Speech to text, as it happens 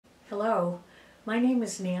Hello, my name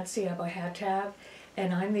is Nancy Abohatab,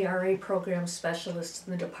 and I'm the RA Program Specialist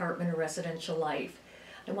in the Department of Residential Life.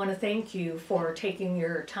 I want to thank you for taking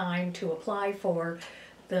your time to apply for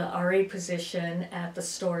the RA position at the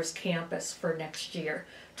STORES campus for next year,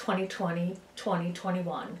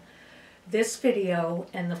 2020-2021. This video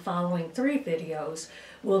and the following 3 videos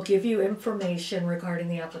will give you information regarding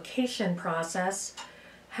the application process,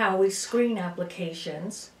 how we screen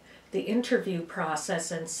applications, the interview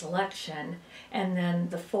process and selection, and then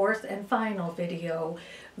the 4th and final video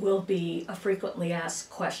will be a frequently asked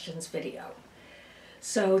questions video.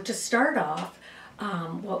 So to start off,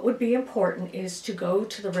 what would be important is to go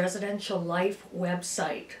to the Residential Life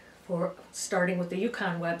website, starting with the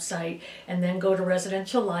UConn website, and then go to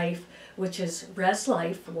Residential Life, which is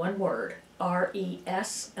ResLife, one word,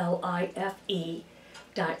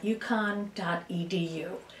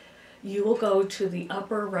 reslife.uconn.edu. You will go to the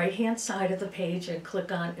upper right-hand side of the page and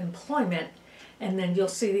click on Employment, and then you'll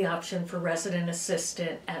see the option for Resident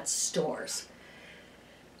Assistant at STORES.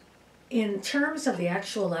 In terms of the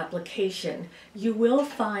actual application, you will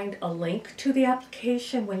find a link to the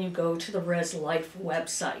application when you go to the ResLife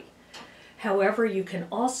website. However, you can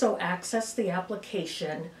also access the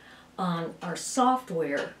application on our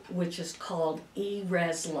software, which is called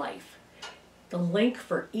eResLife. The link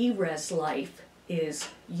for eResLife is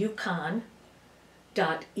uconn.ereslife,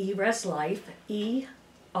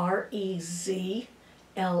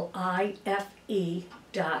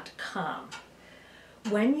 EREZLIFE.com.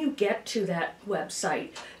 When you get to that website,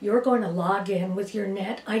 you're going to log in with your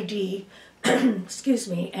net ID, excuse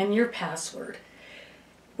me, and your password.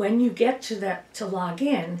 When you get to log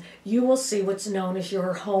in, you will see what's known as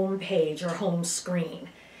your home page or home screen.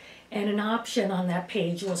 And an option on that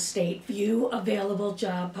page will state View Available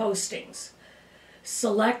Job Postings.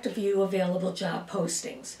 Select View Available Job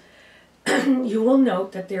Postings. You will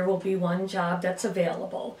note that there will be one job that's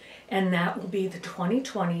available, and that will be the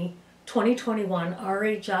 2020-2021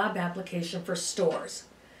 RA job application for STORES.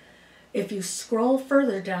 If you scroll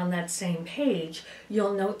further down that same page,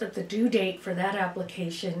 you'll note that the due date for that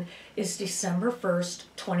application is December 1st,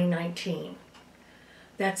 2019.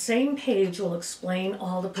 That same page will explain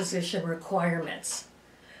all the position requirements.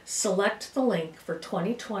 Select the link for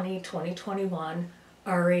 2020-2021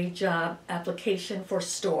 RA job application for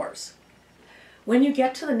STORES. When you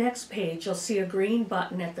get to the next page, you'll see a green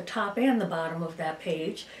button at the top and the bottom of that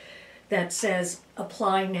page that says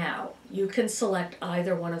Apply Now. You can select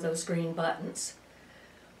either one of those green buttons.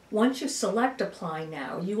 Once you select Apply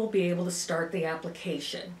Now, you will be able to start the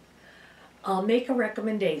application. I'll make a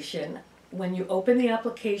recommendation. When you open the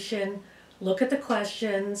application, look at the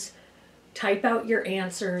questions, type out your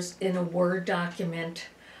answers in a Word document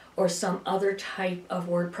or some other type of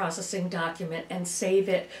word processing document and save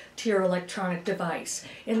it to your electronic device.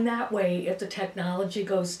 In that way, if the technology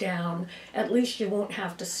goes down, at least you won't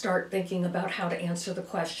have to start thinking about how to answer the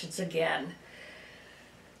questions again.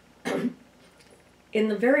 In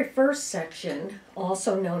the very first section,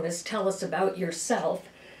 also known as Tell Us About Yourself,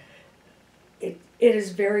 it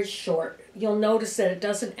is very short. You'll notice that it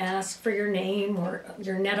doesn't ask for your name or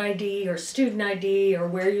your net ID or student ID or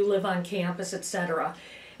where you live on campus, etc.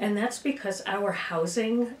 And that's because our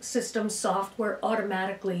housing system software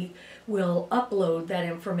automatically will upload that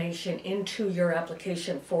information into your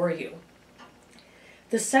application for you.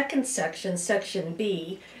 The second section, Section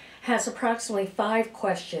B, has approximately 5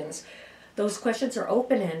 questions. Those questions are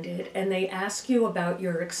open-ended and they ask you about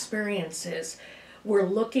your experiences. We're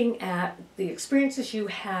looking at the experiences you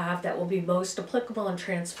have that will be most applicable and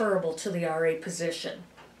transferable to the RA position.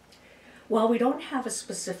 While we don't have a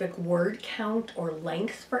specific word count or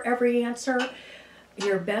length for every answer,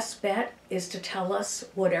 your best bet is to tell us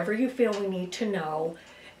whatever you feel we need to know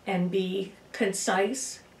and be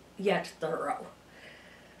concise yet thorough.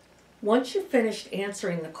 Once you've finished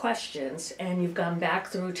answering the questions and you've gone back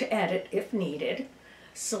through to edit if needed,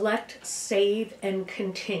 select Save and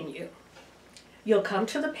Continue. You'll come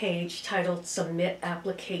to the page titled Submit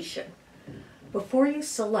Application. Before you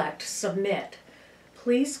select Submit,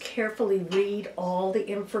 please carefully read all the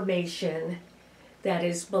information that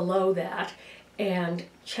is below that and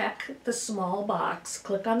check the small box.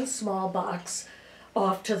 Click on the small box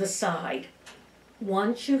off to the side.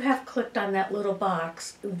 Once you have clicked on that little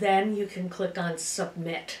box, then you can click on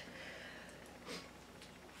Submit.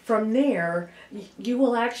 From there, you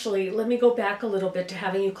will actually, let me go back a little bit to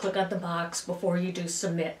having you click on the box before you do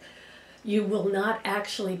Submit. You will not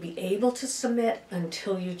actually be able to submit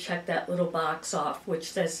until you check that little box off,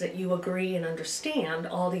 which says that you agree and understand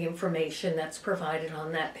all the information that's provided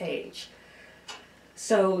on that page.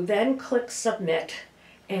 So then click Submit,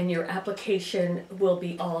 and your application will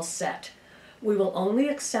be all set. We will only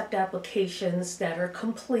accept applications that are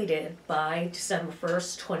completed by December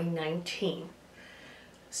 1st, 2019.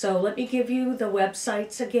 So let me give you the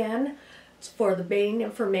websites again. For the main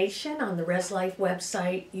information on the ResLife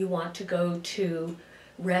website, you want to go to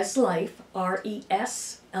ResLife,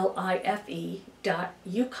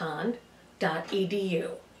 reslife.uconn.edu.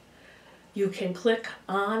 You can click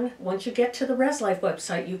on, once you get to the ResLife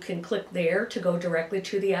website, you can click there to go directly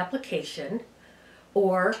to the application,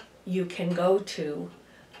 or you can go to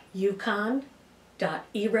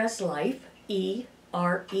UConn.ereslife,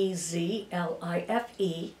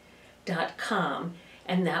 EREZLIFE.com,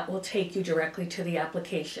 and that will take you directly to the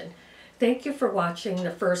application. Thank you for watching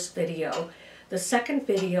the first video. The second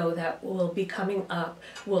video that will be coming up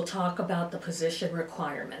will talk about the position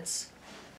requirements.